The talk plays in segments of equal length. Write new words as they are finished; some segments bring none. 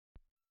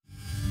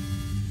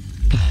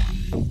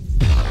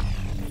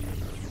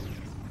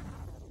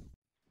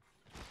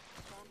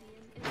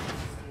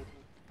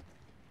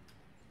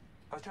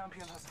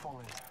champion has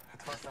fallen.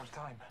 It was our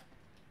time.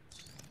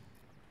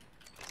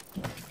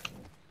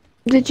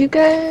 Did you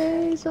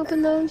guys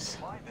open those?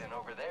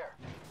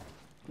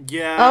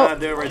 Yeah,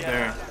 they're right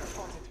there.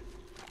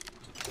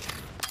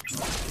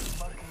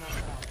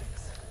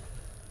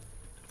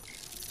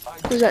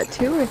 Was that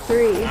 2 or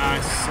 3? I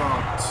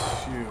saw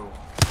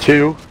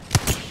 2. 2.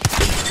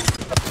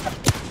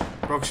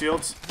 Broke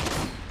shields.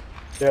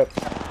 Yep.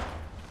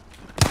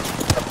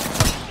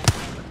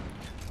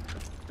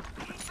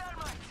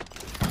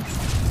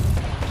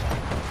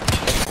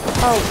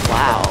 Oh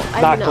wow!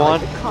 I Knocked did not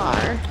one. like the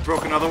car.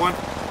 Broke another one.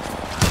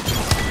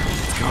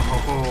 Let's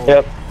go.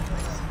 Yep.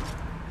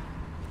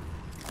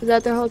 Is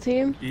that their whole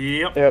team?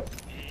 Yep. Yep.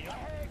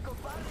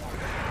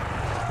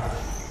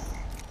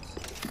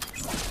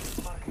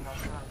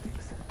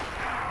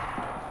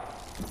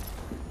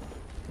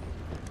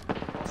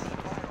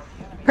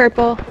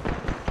 Purple.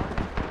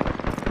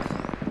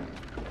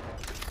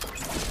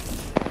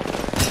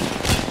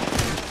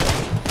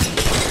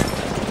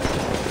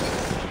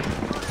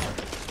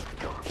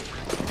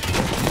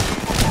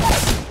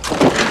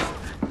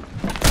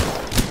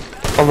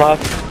 On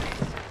left.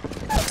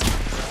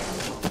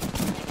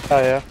 Oh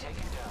yeah.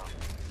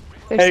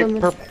 There's Hey,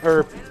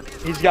 some.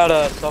 he's got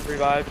a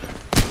self-revive.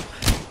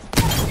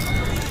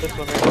 This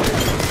one right here,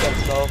 he's got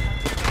self.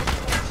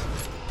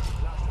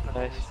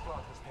 Nice.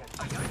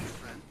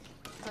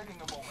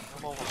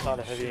 I'm almost out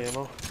of heavy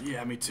ammo.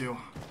 Yeah, me too.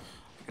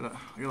 I gotta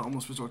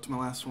almost resort to my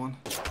last one.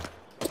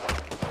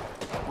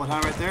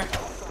 Bloodhound right there.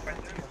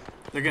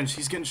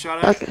 He's getting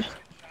shot at. Okay.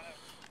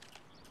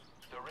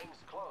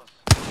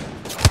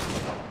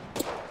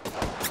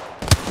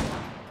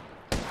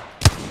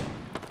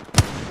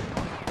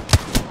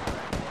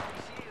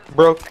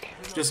 Broke.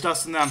 Just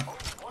us and them.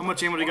 How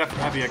much ammo do you got for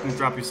heavy? I can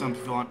drop you some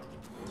if you want.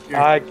 Here.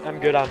 I'm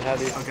good on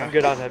heavy. Okay. I'm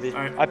good on heavy. All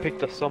right. I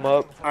picked some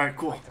up. Alright,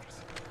 cool.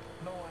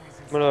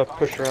 I'm gonna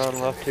push around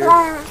left here.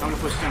 I'm gonna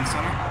push down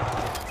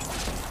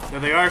center. There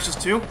they are, it's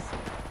just 2.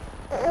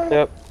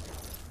 Yep.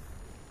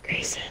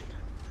 Grayson.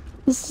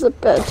 This is a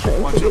bad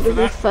time Watch for you out to for be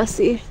that.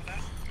 fussy.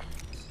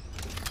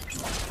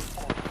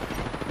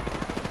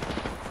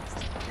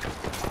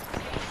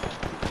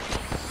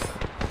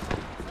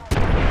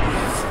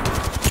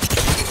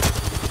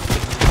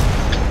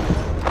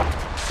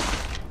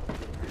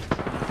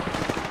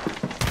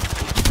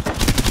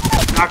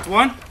 Knocked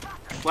one.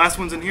 Last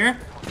one's in here.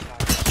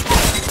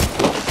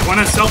 One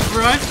has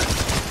self-revive.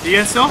 He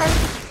has self.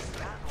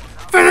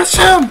 Finish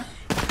him!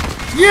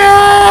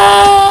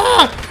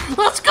 Yeah!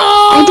 Let's go!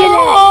 I did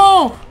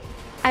it!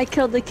 I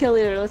killed the kill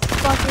leader. Let's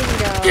fucking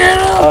go. Get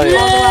him! Oh,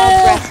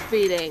 yeah. While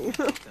breastfeeding.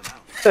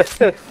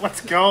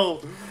 Let's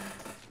go!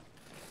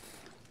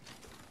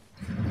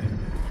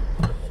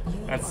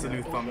 That's the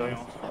new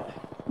thumbnail.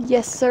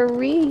 Yes,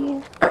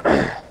 sirree.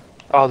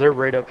 Oh, they're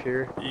right up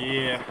here.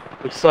 Yeah.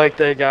 Looks like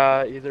they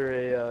got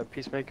either a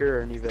Peacemaker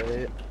or an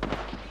Eva 8.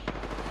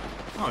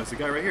 Oh, there's a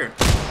guy right here.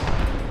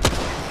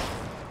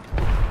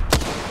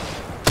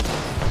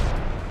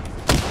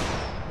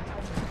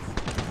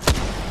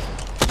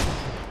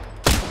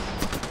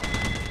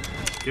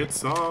 Get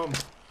some.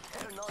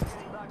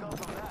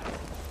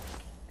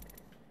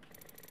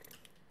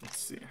 Let's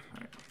see.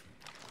 Alright.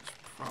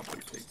 Should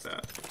probably take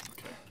that.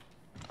 Okay.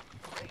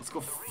 Let's go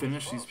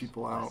finish these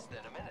people out.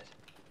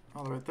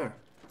 Oh, they're right there.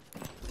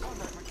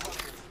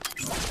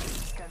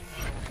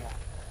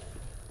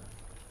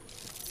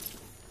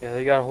 Yeah,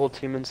 they got a whole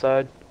team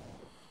inside.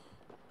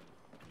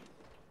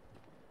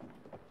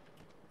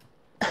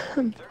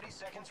 30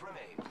 seconds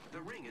remain.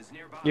 The ring is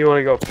nearby. You want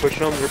to go push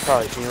them? They're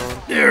probably healing.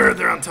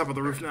 They're on top of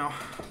the roof now.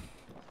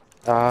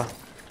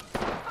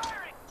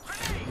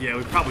 Yeah,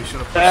 we probably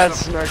should have pushed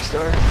That's them. Narc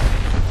Star.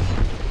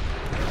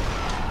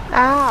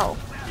 Ow.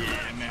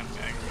 Yeah, man,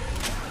 bag.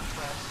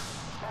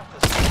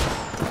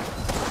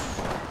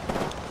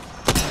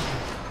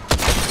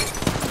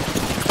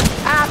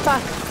 Ah,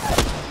 fuck.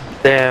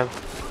 Damn.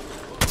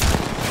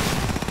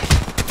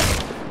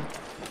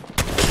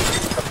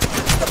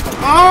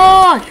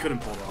 Oh, I couldn't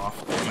pull it off.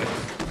 Damn it.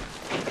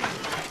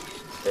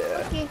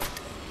 Yeah.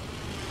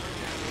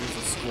 There's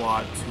a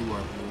squad to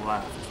our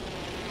left.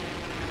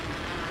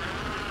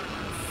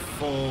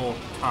 Full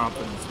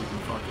confidence we can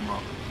fuck them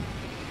up.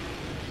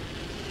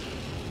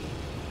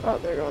 Oh,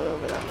 they're going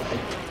over that way.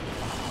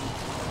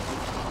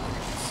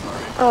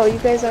 Sorry. Oh, you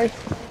guys are.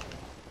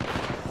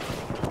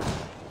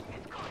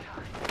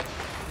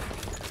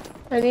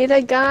 I need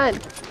a gun.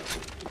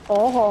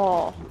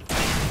 Oh.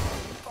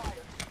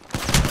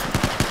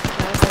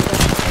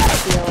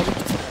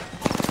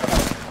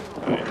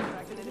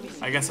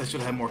 I guess I should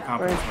have had more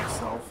confidence in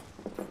myself.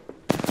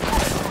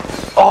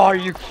 Oh, are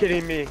you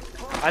kidding me?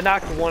 I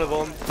knocked one of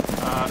them.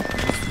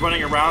 He's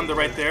running around. They're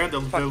right there.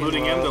 They're Fucking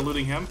looting him. low. They're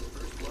looting him.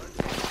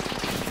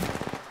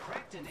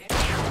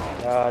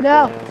 God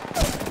No.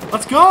 damn.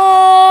 Let's go!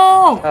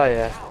 Oh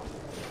yeah.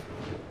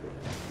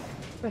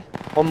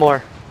 One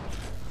more.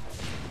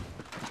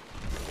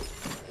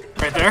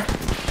 Right there.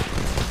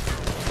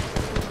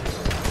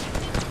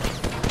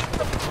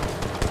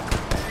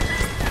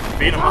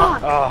 Beat him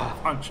up. Oh,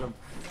 Punch him.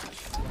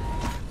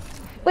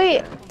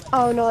 Wait.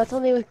 Oh no, that's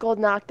only with gold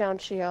knockdown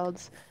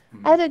shields.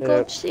 I had a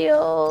gold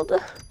shield.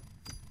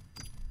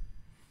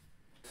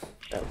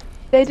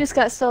 They just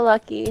got so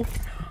lucky.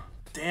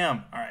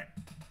 Damn. All right.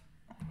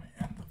 Let me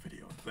end the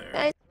video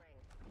there.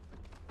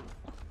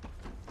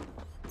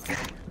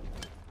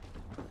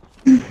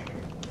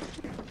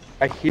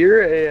 I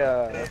hear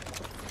a,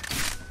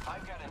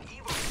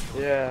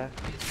 yeah.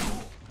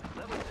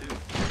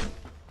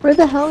 Where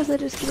the hell is I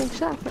just getting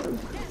shot from?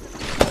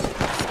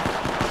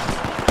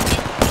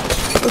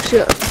 Oh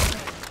shit.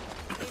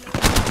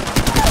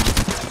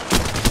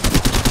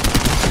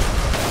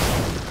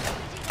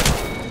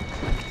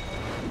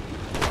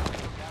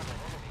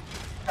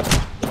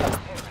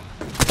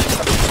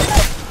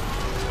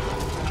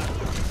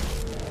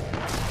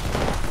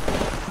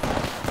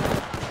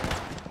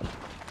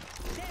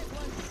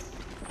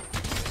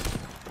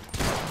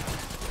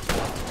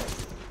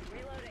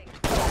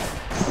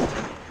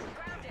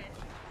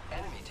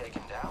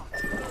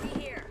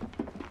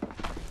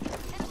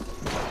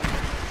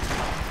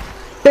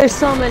 There's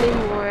so many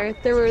more.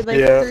 There were like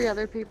 3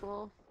 other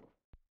people.